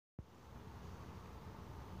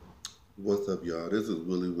What's up, y'all? This is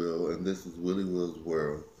Willy Will, and this is Willy Will's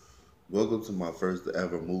World. Welcome to my first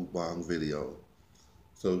ever mukbang video.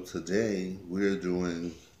 So today we're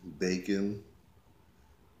doing bacon,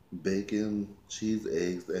 cheese,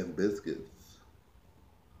 eggs, and biscuits.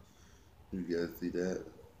 You guys see that?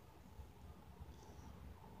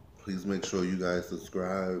 Please make sure you guys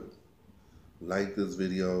subscribe, like this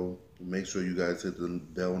video. Make sure you guys hit the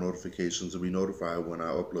bell notification to be notified when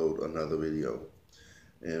I upload another video.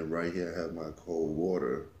 And right here I have my cold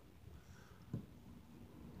water.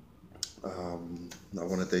 I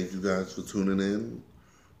want to thank you guys for tuning in.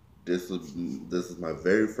 This is my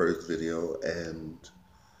very first video, and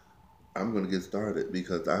I'm gonna get started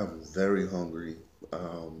because I'm very hungry.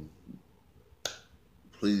 Um,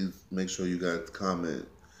 Please make sure you guys comment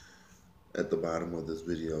at the bottom of this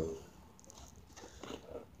video.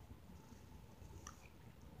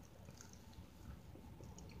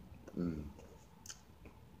 Mm,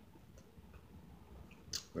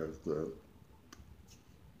 that's good.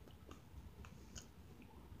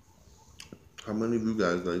 How many of you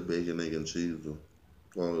guys like bacon, egg, and cheese?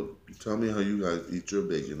 Well, tell me how you guys eat your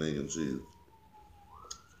bacon, egg, and cheese.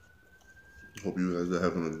 Hope you guys are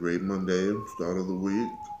having a great Monday, start of the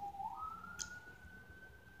week.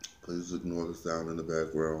 Please ignore the sound in the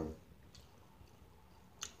background.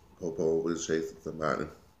 Hope I always chasing somebody.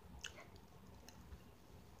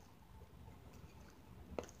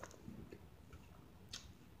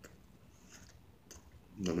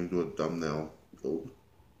 Let me do a thumbnail. Oh.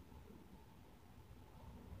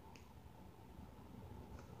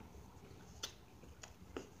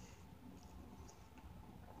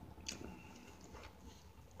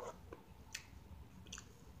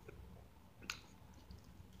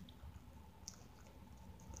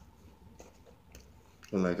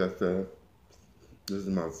 And like I said, this is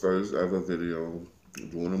my first ever video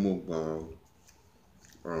doing a mukbang.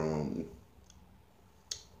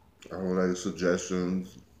 I would like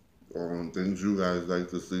suggestions on things you guys like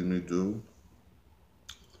to see me do.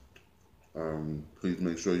 Please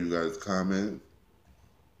make sure you guys comment.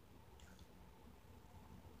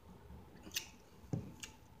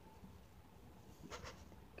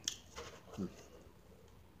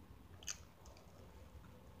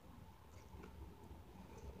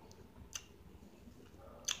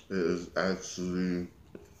 It is actually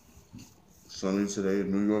sunny today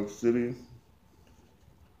in New York City.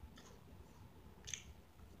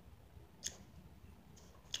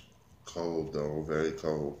 Cold though, very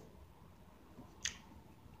cold.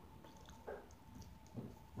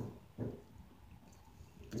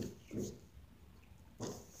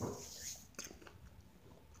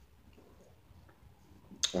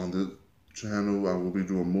 On this channel, I will be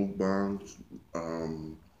doing mukbangs,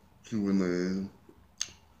 Q&A,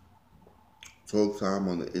 talk time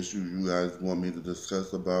on the issues you guys want me to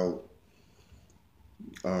discuss about,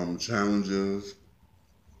 challenges,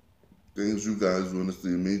 things you guys want to see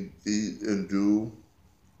me eat and do.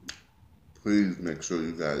 Please make sure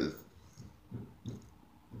you guys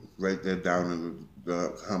write that down in the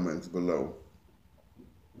comments below.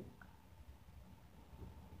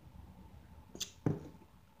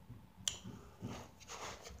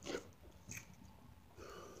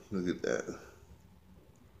 Look at that.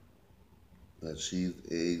 The cheese,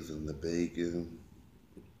 eggs, and the bacon.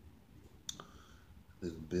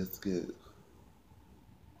 This biscuit.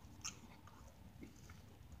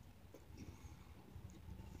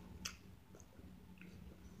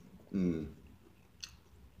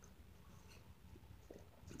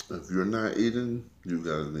 If you're not eating, you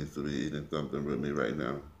guys need to be eating something with me right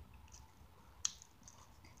now.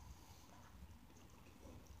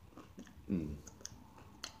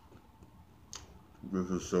 This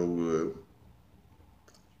is so good.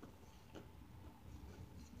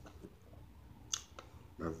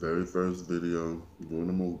 My very first video doing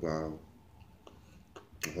a mukbang.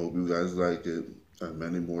 I hope you guys like it, and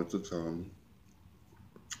many more to come.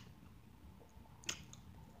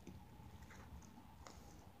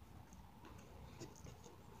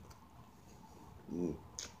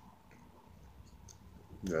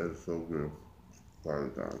 That is so good. Sorry,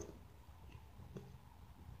 guys.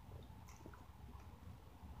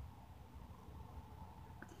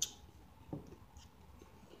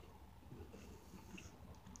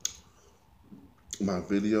 My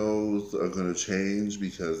videos are gonna change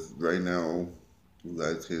because right now you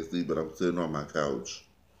guys can't see, but I'm sitting on my couch.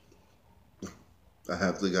 I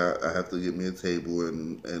have to get me a table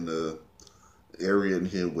and a area in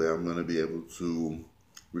here where I'm gonna be able to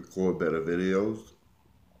record better videos.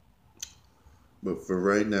 But for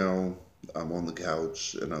right now, I'm on the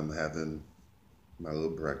couch and I'm having my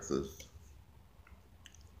little breakfast.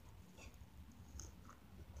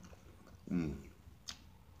 Mm.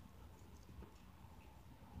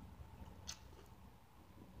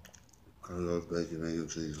 I love bacon, egg, and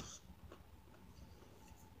cheese.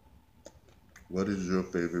 What is your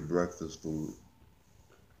favorite breakfast food?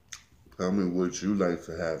 Tell me what you like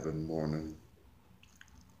to have in the morning.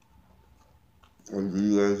 Or do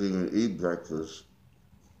you guys even eat breakfast?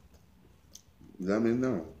 Let me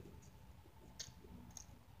know.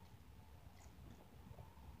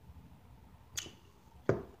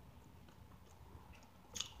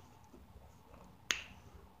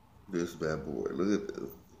 This bad boy. Look at this.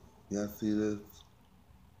 Y'all see this?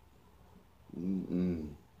 Mm-mm.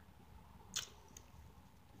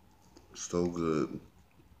 So good.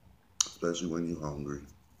 Especially when you're hungry.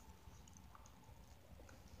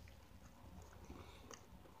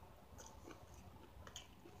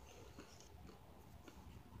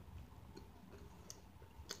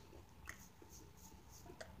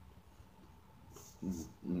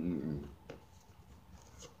 Mm-mm.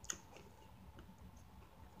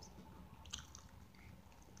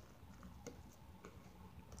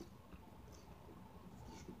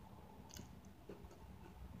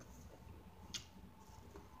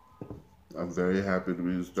 I'm very happy to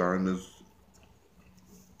be starting this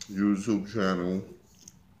YouTube channel.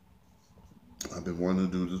 I've been wanting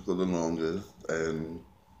to do this for the longest, and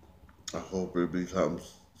I hope it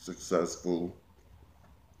becomes successful.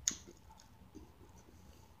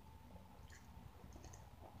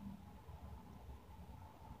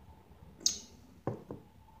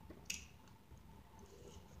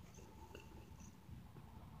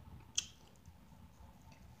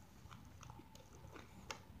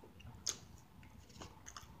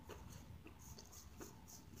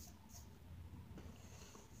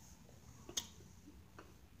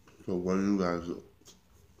 So what are you guys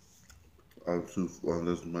up to on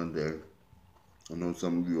this Monday? I know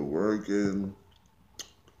some of you are working.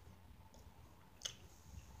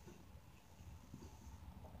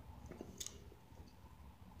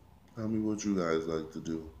 Tell me what you guys like to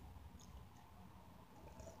do.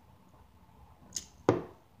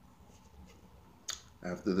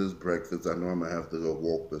 After this breakfast, I know I'm gonna have to go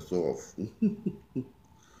walk this off.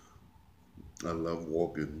 I love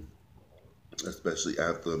walking, especially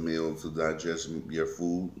after a meal to digest your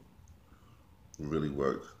food. It really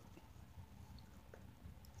works.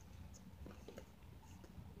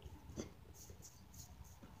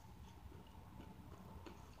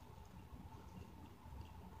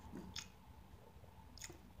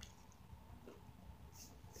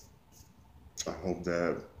 I hope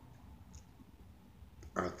that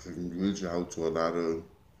I can reach out to a lot of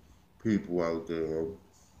people out there.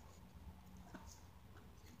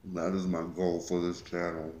 That is my goal for this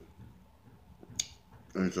channel.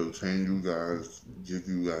 Entertain you guys, give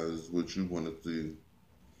you guys what you want to see.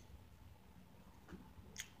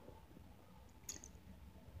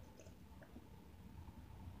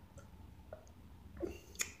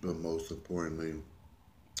 But most importantly,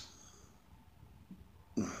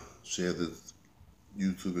 share this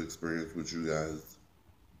YouTube experience with you guys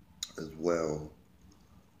as well.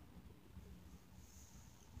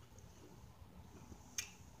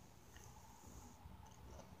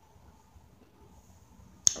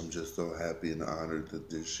 I'm just so happy and honored that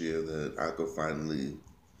this year that I could finally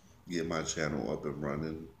get my channel up and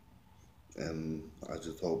running. And I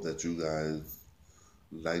just hope that you guys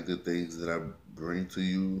like the things that I bring to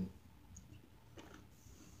you.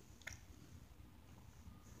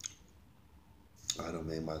 I done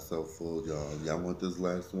made myself full, y'all. Y'all want this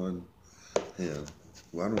last one? Here,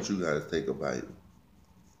 why don't you guys take a bite?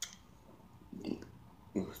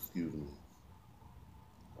 Oh, excuse me.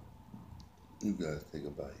 You guys take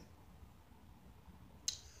a bite.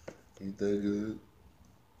 Ain't that good?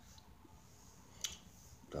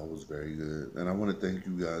 That was very good. And I want to thank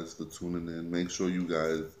you guys for tuning in. Make sure you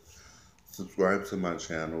guys subscribe to my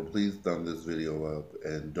channel. Please thumb this video up.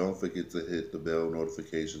 And don't forget to hit the bell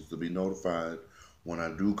notifications to be notified when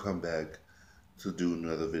I do come back to do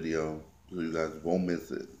another video, so you guys won't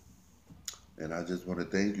miss it. And I just want to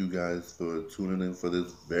thank you guys for tuning in for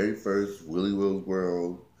this very first Willy Will's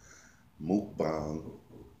World mukbang.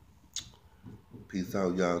 Peace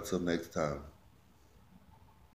out, y'all. Till next time.